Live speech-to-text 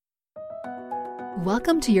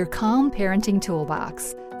Welcome to your Calm Parenting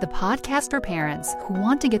Toolbox, the podcast for parents who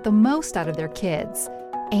want to get the most out of their kids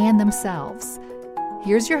and themselves.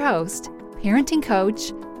 Here's your host, parenting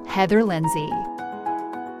coach, Heather Lindsay.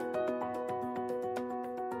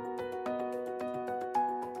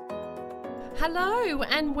 Hello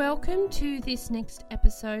and welcome to this next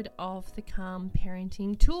episode of the Calm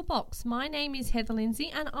Parenting Toolbox. My name is Heather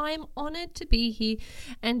Lindsay and I am honoured to be here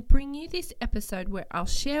and bring you this episode where I'll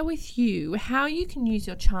share with you how you can use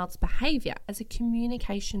your child's behaviour as a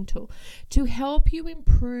communication tool to help you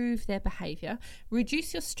improve their behaviour,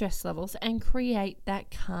 reduce your stress levels and create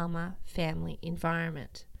that calmer family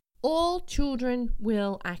environment. All children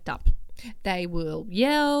will act up. They will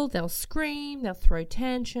yell, they'll scream, they'll throw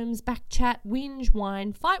tantrums, backchat, whinge,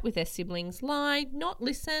 whine, fight with their siblings, lie, not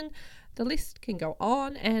listen. The list can go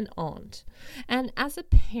on and on. And as a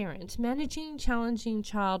parent, managing challenging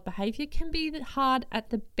child behaviour can be hard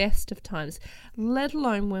at the best of times, let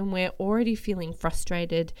alone when we're already feeling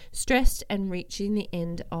frustrated, stressed, and reaching the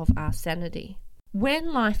end of our sanity.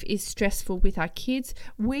 When life is stressful with our kids,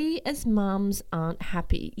 we as mums aren't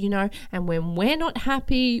happy, and when we're not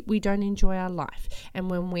happy, we don't enjoy our life.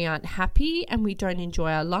 And when we aren't happy and we don't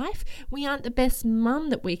enjoy our life, we aren't the best mum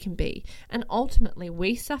that we can be. And ultimately,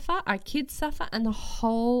 we suffer, our kids suffer, and the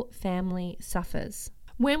whole family suffers.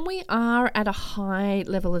 When we are at a high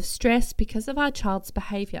level of stress because of our child's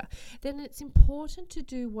behaviour, then it's important to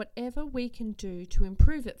do whatever we can do to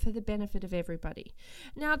improve it for the benefit of everybody.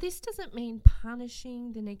 Now, this doesn't mean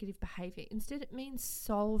punishing the negative behaviour. Instead, it means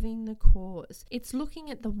solving the cause. It's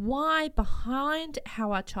looking at the why behind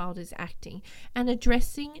how our child is acting and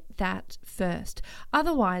addressing that first.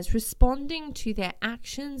 Otherwise, responding to their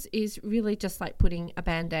actions is really just like putting a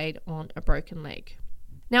Band-Aid on a broken leg.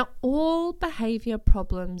 Now, all behaviour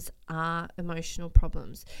problems are emotional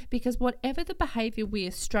problems because whatever the behaviour we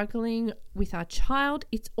are struggling with our child,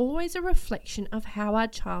 it's always a reflection of how our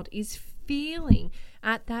child is feeling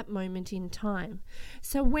at that moment in time.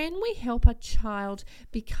 So when we help a child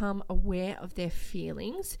become aware of their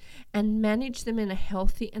feelings and manage them in a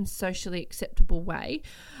healthy and socially acceptable way,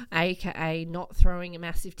 aka not throwing a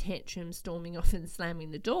massive tantrum, storming off and slamming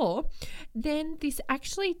the door, then this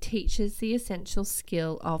actually teaches the essential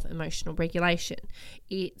skill of emotional regulation.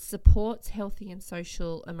 It supports healthy and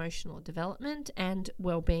social emotional development and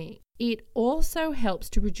well-being. It also helps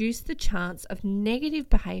to reduce the chance of negative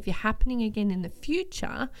behaviour happening again in the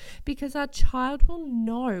future because our child will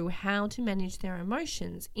know how to manage their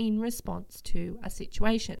emotions in response to a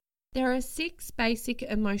situation. There are 6 basic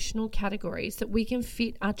emotional categories that we can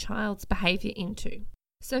fit our child's behaviour into.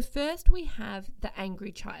 So first we have the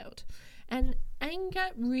angry child. And anger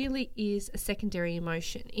really is a secondary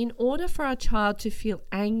emotion. In order for our child to feel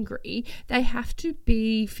angry, they have to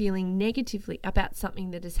be feeling negatively about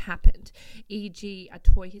something that has happened, e.g. a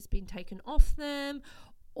toy has been taken off them,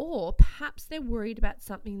 or perhaps they're worried about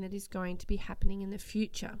something that is going to be happening in the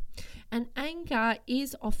future. And anger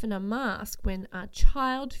is often a mask when a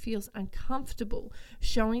child feels uncomfortable,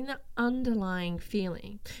 showing the underlying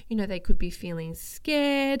feeling. They could be feeling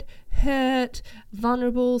scared, hurt,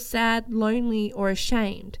 vulnerable, sad, lonely, or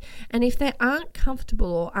ashamed. And if they aren't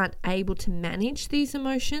comfortable or aren't able to manage these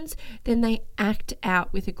emotions, then they act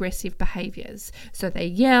out with aggressive behaviours. So they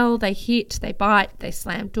yell, they hit, they bite, they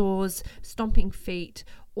slam doors, stomping feet,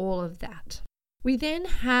 all of that. We then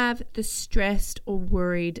have the stressed or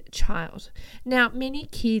worried child. Now, many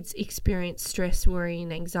kids experience stress, worry,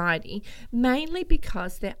 and anxiety, mainly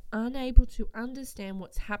because they're unable to understand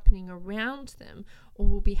what's happening around them or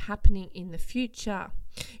will be happening in the future.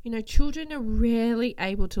 Children are rarely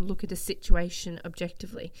able to look at a situation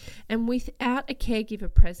objectively, and without a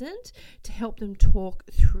caregiver present to help them talk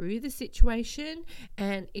through the situation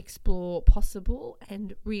and explore possible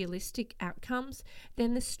and realistic outcomes,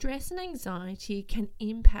 then the stress and anxiety can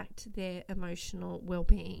impact their emotional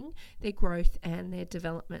well-being, their growth, and their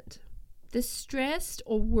development. The stressed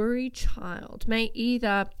or worried child may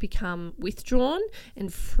either become withdrawn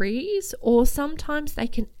and freeze, or sometimes they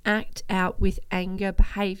can act out with anger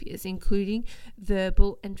behaviours, including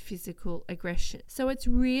verbal and physical aggression. So it's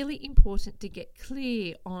really important to get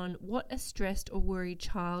clear on what a stressed or worried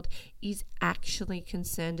child is actually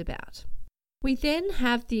concerned about. We then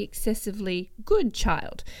have the excessively good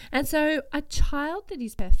child. And so a child that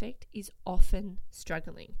is perfect is often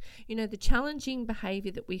struggling. The challenging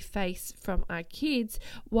behaviour that we face from our kids,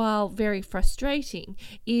 while very frustrating,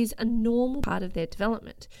 is a normal part of their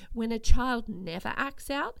development. When a child never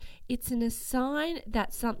acts out, it's a sign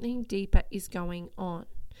that something deeper is going on.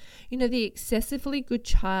 The excessively good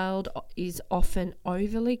child is often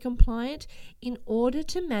overly compliant in order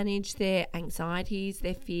to manage their anxieties,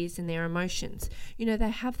 their fears, and their emotions. They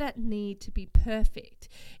have that need to be perfect,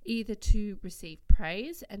 either to receive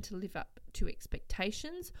praise and to live up to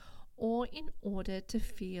expectations, or in order to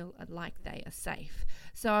feel like they are safe.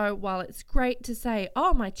 So while it's great to say,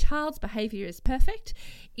 oh, my child's behavior is perfect,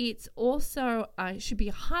 it's also should be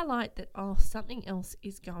a highlight that, something else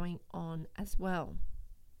is going on as well.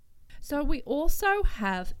 So we also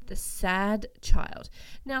have the sad child.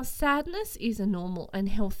 Now, sadness is a normal and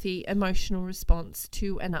healthy emotional response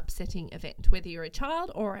to an upsetting event, whether you're a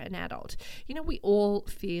child or an adult. We all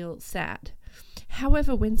feel sad.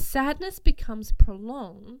 However, when sadness becomes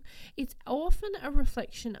prolonged, it's often a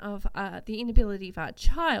reflection of the inability of our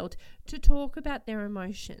child to talk about their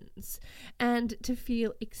emotions and to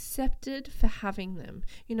feel accepted for having them.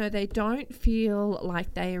 They don't feel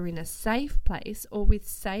like they are in a safe place or with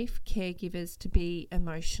safe caregivers to be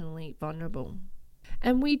emotionally vulnerable.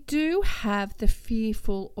 And we do have the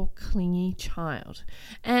fearful or clingy child.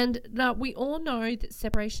 And now we all know that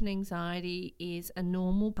separation anxiety is a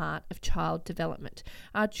normal part of child development.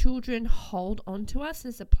 Our children hold on to us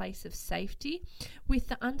as a place of safety with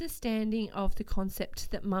the understanding of the concept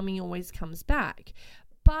that mummy always comes back.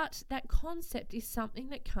 But that concept is something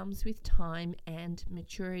that comes with time and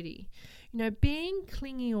maturity. Being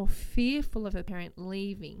clingy or fearful of a parent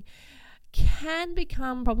leaving can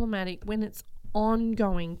become problematic when it's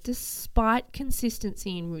ongoing despite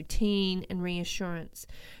consistency in routine and reassurance.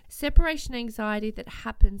 Separation anxiety that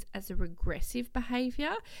happens as a regressive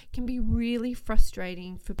behaviour can be really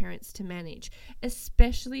frustrating for parents to manage,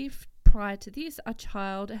 especially if prior to this a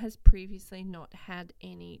child has previously not had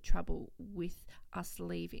any trouble with us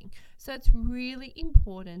leaving. So it's really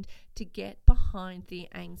important to get behind the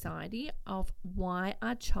anxiety of why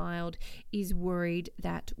our child is worried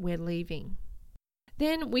that we're leaving.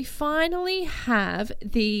 Then we finally have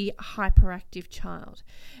the hyperactive child.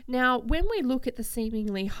 Now, when we look at the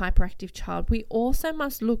seemingly hyperactive child, we also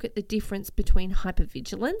must look at the difference between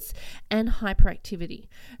hypervigilance and hyperactivity.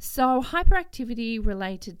 So hyperactivity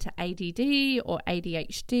related to ADD or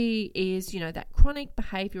ADHD is, that chronic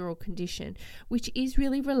behavioural condition, which is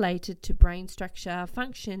really related to brain structure,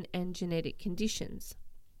 function, and genetic conditions.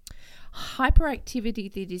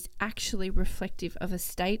 Hyperactivity that is actually reflective of a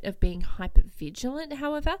state of being hypervigilant,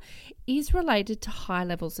 however, is related to high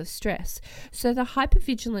levels of stress. So the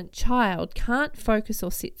hypervigilant child can't focus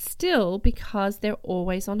or sit still because they're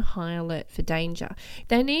always on high alert for danger.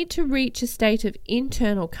 They need to reach a state of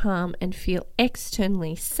internal calm and feel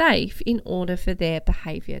externally safe in order for their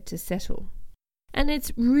behaviour to settle. And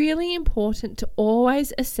it's really important to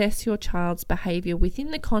always assess your child's behaviour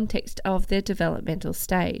within the context of their developmental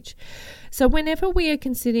stage. So whenever we are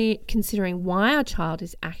considering why our child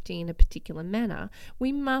is acting in a particular manner,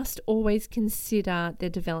 we must always consider their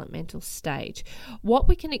developmental stage. What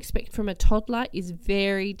we can expect from a toddler is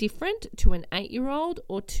very different to an 8-year-old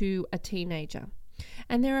or to a teenager.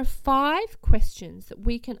 And there are 5 questions that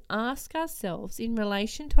we can ask ourselves in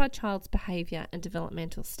relation to our child's behaviour and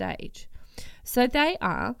developmental stage. So they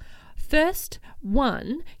are, first,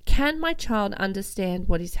 1, can my child understand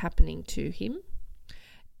what is happening to him?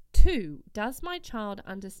 2, does my child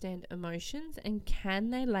understand emotions and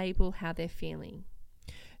can they label how they're feeling?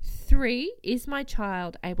 3, is my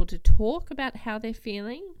child able to talk about how they're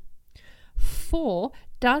feeling? 4,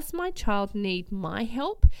 does my child need my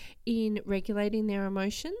help in regulating their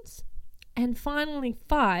emotions? And finally,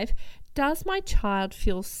 5, does my child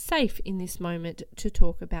feel safe in this moment to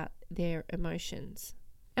talk about their emotions?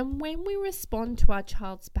 And when we respond to our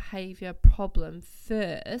child's behaviour problem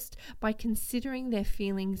first by considering their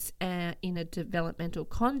feelings in a developmental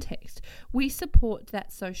context, we support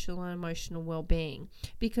that social and emotional well-being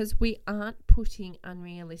because we aren't putting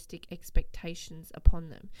unrealistic expectations upon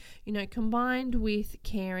them. Combined with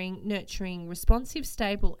caring, nurturing, responsive,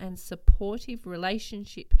 stable and supportive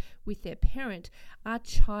relationship with their parent, our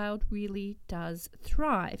child really does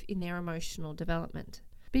thrive in their emotional development.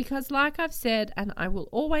 Because like I've said, and I will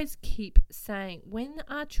always keep saying, when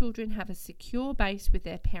our children have a secure base with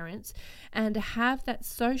their parents and have that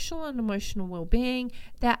social and emotional well-being,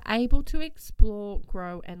 they're able to explore,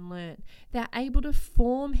 grow and learn. They're able to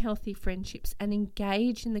form healthy friendships and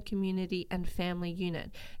engage in the community and family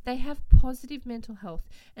unit. They have positive mental health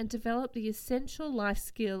and develop the essential life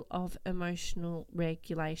skill of emotional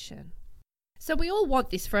regulation. So we all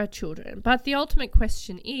want this for our children, but the ultimate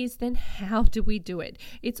question is then how do we do it?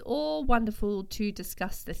 It's all wonderful to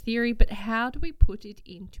discuss the theory, but how do we put it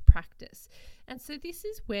into practice? And so this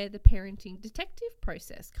is where the parenting detective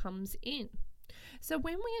process comes in. So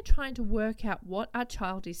when we are trying to work out what our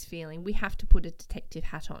child is feeling, we have to put a detective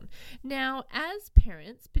hat on. Now, as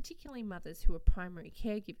parents, particularly mothers who are primary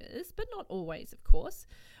caregivers, but not always, of course,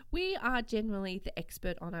 we are generally the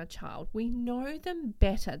expert on our child. We know them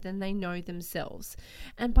better than they know themselves.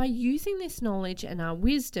 And by using this knowledge and our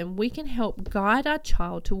wisdom, we can help guide our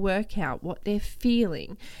child to work out what they're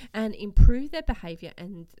feeling and improve their behavior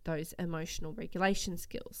and those emotional regulation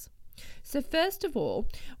skills. So first of all,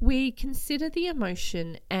 we consider the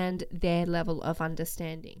emotion and their level of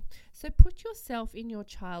understanding. So put yourself in your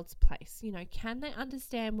child's place. Can they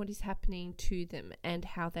understand what is happening to them and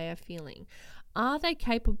how they are feeling? Are they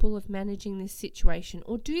capable of managing this situation,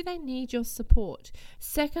 or do they need your support?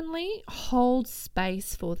 Secondly, hold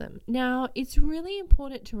space for them. Now, it's really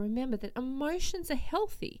important to remember that emotions are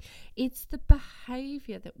healthy. It's the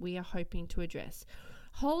behavior that we are hoping to address.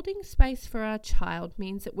 Holding space for our child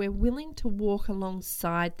means that we're willing to walk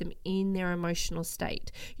alongside them in their emotional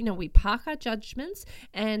state. We park our judgments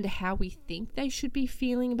and how we think they should be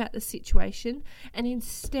feeling about the situation, and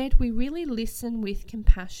instead we really listen with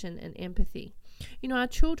compassion and empathy. Our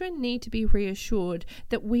children need to be reassured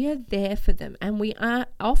that we are there for them and we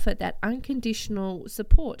offer that unconditional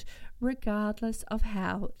support regardless of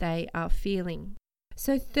how they are feeling.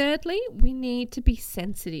 So thirdly, we need to be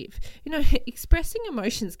sensitive. Expressing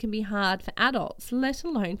emotions can be hard for adults, let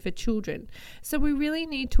alone for children. So we really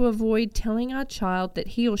need to avoid telling our child that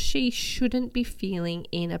he or she shouldn't be feeling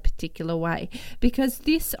in a particular way, because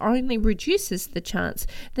this only reduces the chance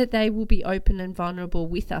that they will be open and vulnerable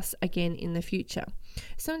with us again in the future.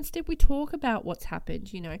 So instead we talk about what's happened.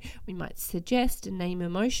 We might suggest and name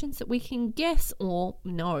emotions that we can guess or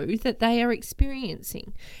know that they are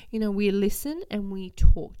experiencing. We listen and we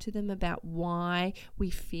talk to them about why we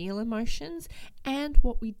feel emotions and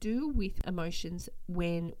what we do with emotions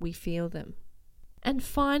when we feel them. And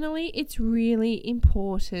finally, it's really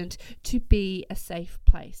important to be a safe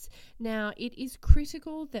place. Now, it is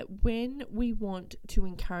critical that when we want to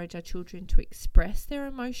encourage our children to express their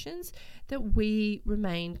emotions, that we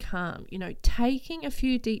remain calm. Taking a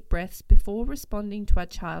few deep breaths before responding to our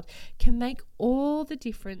child can make all the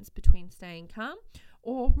difference between staying calm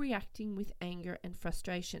or reacting with anger and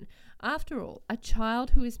frustration. After all, a child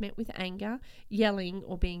who is met with anger, yelling,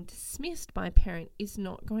 or being dismissed by a parent is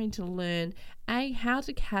not going to learn A, how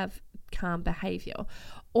to have calm behavior,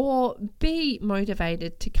 or B,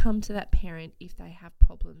 motivated to come to that parent if they have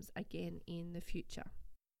problems again in the future.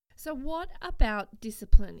 So what about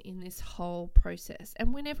discipline in this whole process?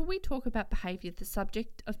 And whenever we talk about behavior, the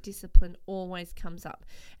subject of discipline always comes up.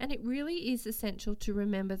 And it really is essential to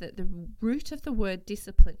remember that the root of the word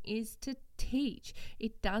discipline is to teach.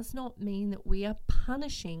 It does not mean that we are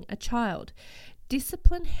punishing a child.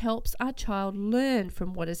 Discipline helps our child learn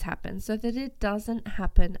from what has happened so that it doesn't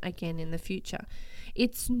happen again in the future.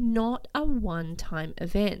 It's not a one-time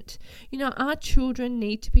event. Our children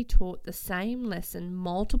need to be taught the same lesson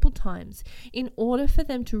multiple times in order for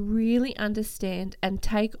them to really understand and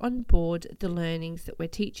take on board the learnings that we're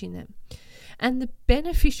teaching them. And the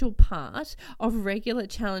beneficial part of regular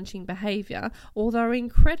challenging behavior, although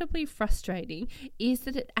incredibly frustrating, is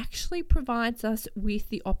that it actually provides us with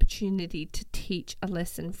the opportunity to teach a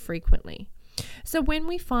lesson frequently. So when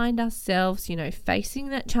we find ourselves, facing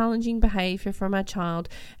that challenging behavior from our child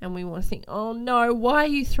and we want to think, oh no, why are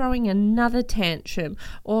you throwing another tantrum?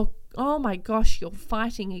 Or, oh my gosh, you're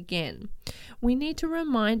fighting again. We need to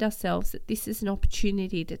remind ourselves that this is an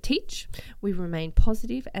opportunity to teach. We remain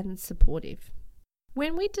positive and supportive.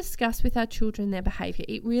 When we discuss with our children their behavior,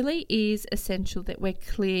 it really is essential that we're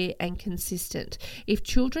clear and consistent. If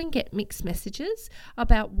children get mixed messages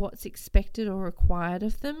about what's expected or required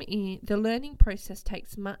of them, the learning process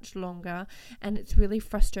takes much longer and it's really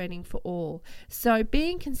frustrating for all. So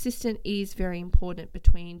being consistent is very important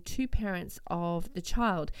between two parents of the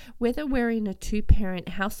child, whether we're in a two-parent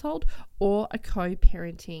household or a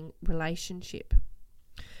co-parenting relationship.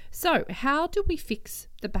 So, how do we fix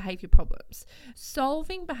the behavior problems?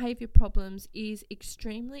 Solving behavior problems is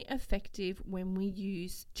extremely effective when we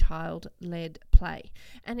use child-led play.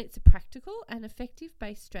 And it's a practical and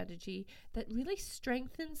effective-based strategy that really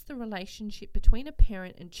strengthens the relationship between a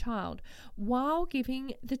parent and child while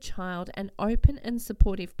giving the child an open and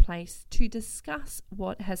supportive place to discuss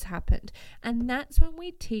what has happened. And that's when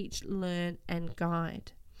we teach, learn, and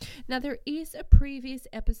guide. Now, there is a previous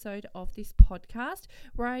episode of this podcast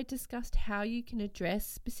where I discussed how you can address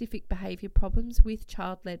specific behavior problems with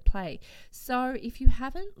child-led play. So if you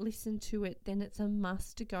haven't listened to it, then it's a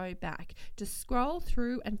must to go back. Just scroll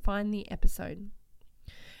through and find the episode.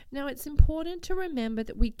 Now, it's important to remember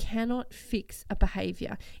that we cannot fix a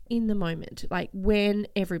behavior in the moment, like when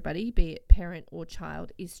everybody, be it parent or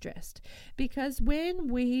child, is stressed. Because when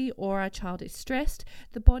we or our child is stressed,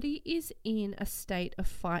 the body is in a state of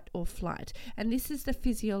fight or flight. And this is the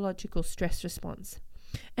physiological stress response.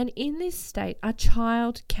 And in this state, a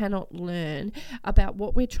child cannot learn about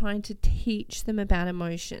what we're trying to teach them about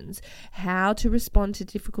emotions, how to respond to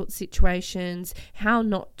difficult situations, how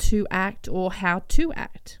not to act or how to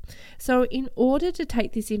act. So in order to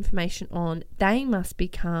take this information on, they must be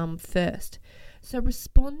calm first. So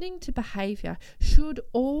responding to behavior should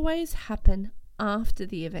always happen after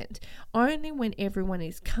the event. Only when everyone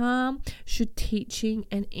is calm should teaching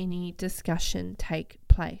and any discussion take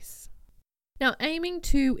place. Now, aiming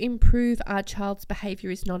to improve our child's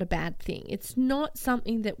behaviour is not a bad thing. It's not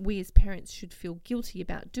something that we as parents should feel guilty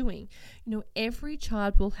about doing. Every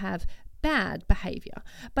child will have bad behaviour,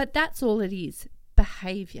 but that's all it is,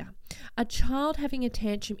 behaviour. A child having a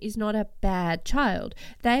tantrum is not a bad child.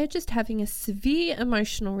 They are just having a severe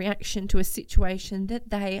emotional reaction to a situation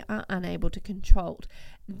that they are unable to control.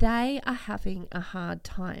 They are having a hard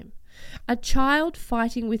time. A child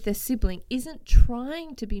fighting with their sibling isn't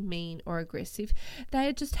trying to be mean or aggressive. They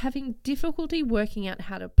are just having difficulty working out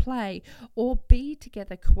how to play or be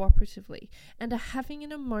together cooperatively and are having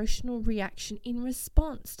an emotional reaction in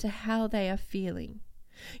response to how they are feeling.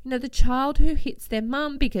 The child who hits their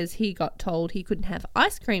mum because he got told he couldn't have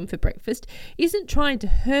ice cream for breakfast isn't trying to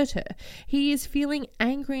hurt her. He is feeling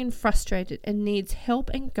angry and frustrated and needs help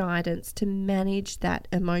and guidance to manage that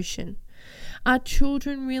emotion. Our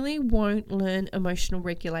children really won't learn emotional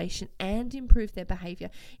regulation and improve their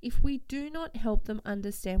behaviour if we do not help them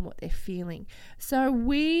understand what they're feeling. So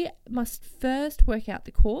we must first work out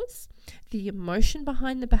the cause, the emotion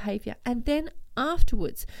behind the behaviour, and then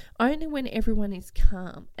afterwards, only when everyone is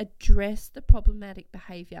calm, address the problematic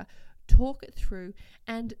behaviour, talk it through,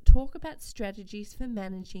 and talk about strategies for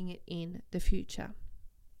managing it in the future.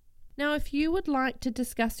 Now, if you would like to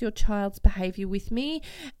discuss your child's behaviour with me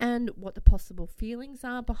and what the possible feelings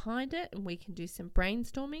are behind it, and we can do some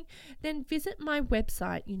brainstorming, then visit my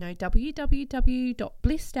website,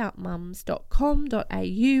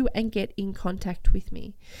 www.blissedoutmums.com.au, and get in contact with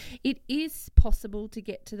me. It is possible to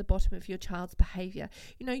get to the bottom of your child's behaviour.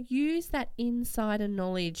 Use that insider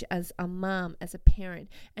knowledge as a mum, as a parent,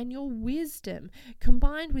 and your wisdom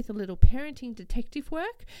combined with a little parenting detective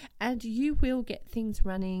work, and you will get things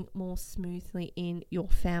running more smoothly in your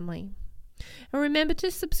family. And remember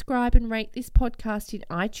to subscribe and rate this podcast in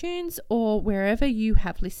iTunes or wherever you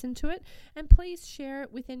have listened to it, and please share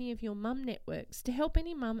it with any of your mum networks to help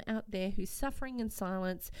any mum out there who's suffering in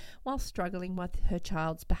silence while struggling with her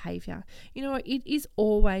child's behaviour. It is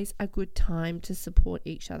always a good time to support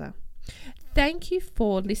each other. Thank you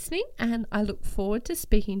for listening, and I look forward to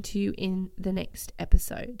speaking to you in the next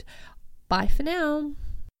episode. Bye for now.